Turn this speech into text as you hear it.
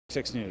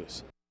6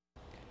 News.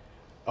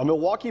 A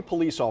Milwaukee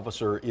police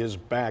officer is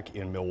back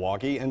in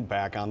Milwaukee and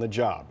back on the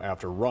job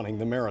after running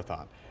the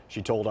marathon.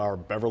 She told our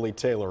Beverly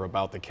Taylor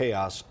about the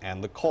chaos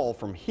and the call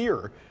from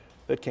here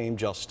that came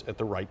just at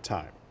the right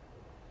time.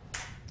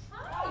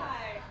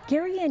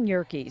 Gary Ann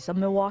Yerkes, a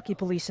Milwaukee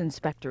police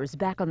inspector, is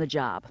back on the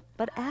job,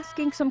 but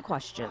asking some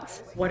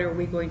questions. What are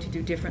we going to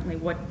do differently?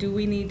 What do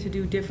we need to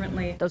do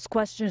differently? Those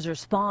questions are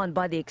spawned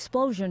by the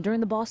explosion during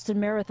the Boston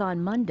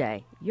Marathon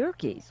Monday.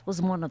 Yerkes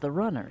was one of the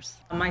runners.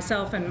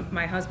 Myself and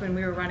my husband,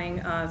 we were running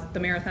the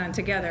marathon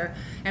together,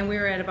 and we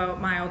were at about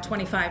mile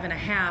 25 and a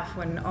half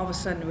when all of a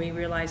sudden we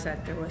realized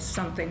that there was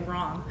something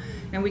wrong.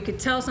 And we could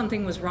tell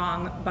something was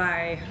wrong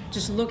by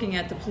just looking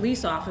at the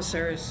police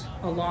officers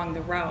along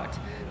the route.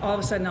 All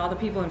of a sudden, all the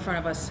people in front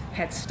of us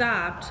had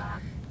stopped,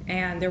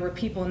 and there were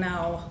people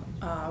now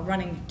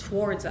running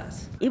towards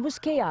us. It was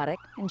chaotic,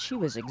 and she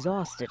was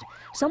exhausted.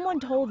 Someone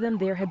told them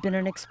there had been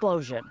an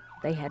explosion.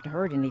 They hadn't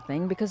heard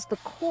anything because the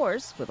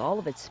course, with all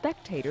of its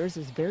spectators,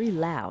 is very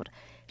loud.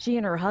 She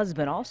and her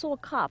husband, also a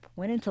cop,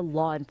 went into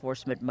law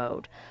enforcement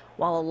mode.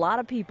 While a lot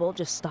of people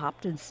just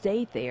stopped and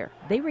stayed there,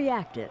 they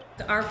reacted.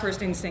 Our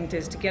first instinct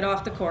is to get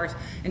off the course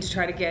and to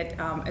try to get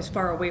as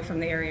far away from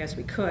the area as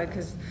we could,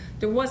 because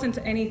there wasn't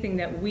anything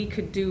that we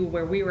could do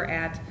where we were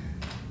at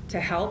to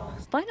help.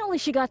 Finally,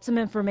 she got some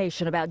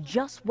information about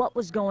just what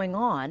was going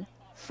on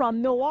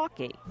from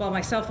Milwaukee. Well,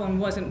 my cell phone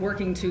wasn't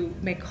working to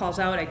make calls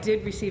out. I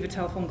did receive a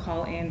telephone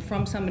call in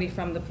from somebody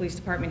from the police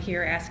department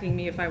here asking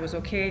me if I was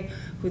okay,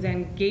 who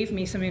then gave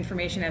me some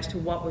information as to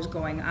what was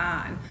going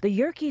on. The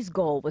Yerkes'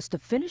 goal was to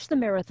finish the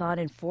marathon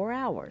in 4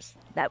 hours.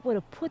 That would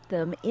have put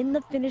them in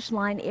the finish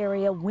line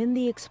area when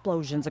the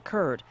explosions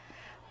occurred.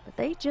 But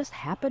they just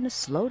happened to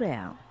slow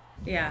down.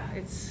 Yeah,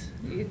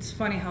 it's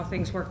funny how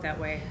things work that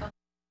way.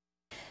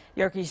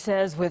 Yerkes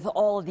says with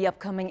all of the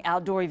upcoming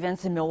outdoor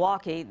events in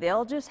Milwaukee,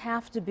 they'll just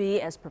have to be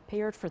as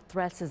prepared for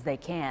threats as they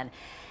can.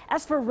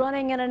 As for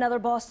running in another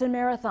Boston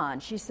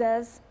Marathon, she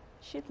says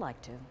she'd like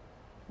to.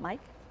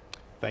 Mike?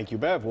 Thank you,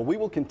 Bev. Well, we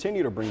will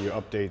continue to bring you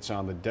updates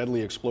on the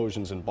deadly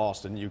explosions in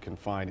Boston. You can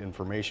find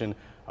information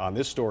on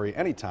this story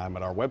anytime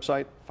at our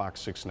website,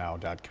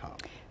 fox6now.com.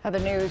 Other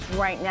news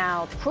right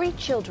now, 3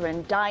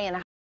 children die in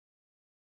a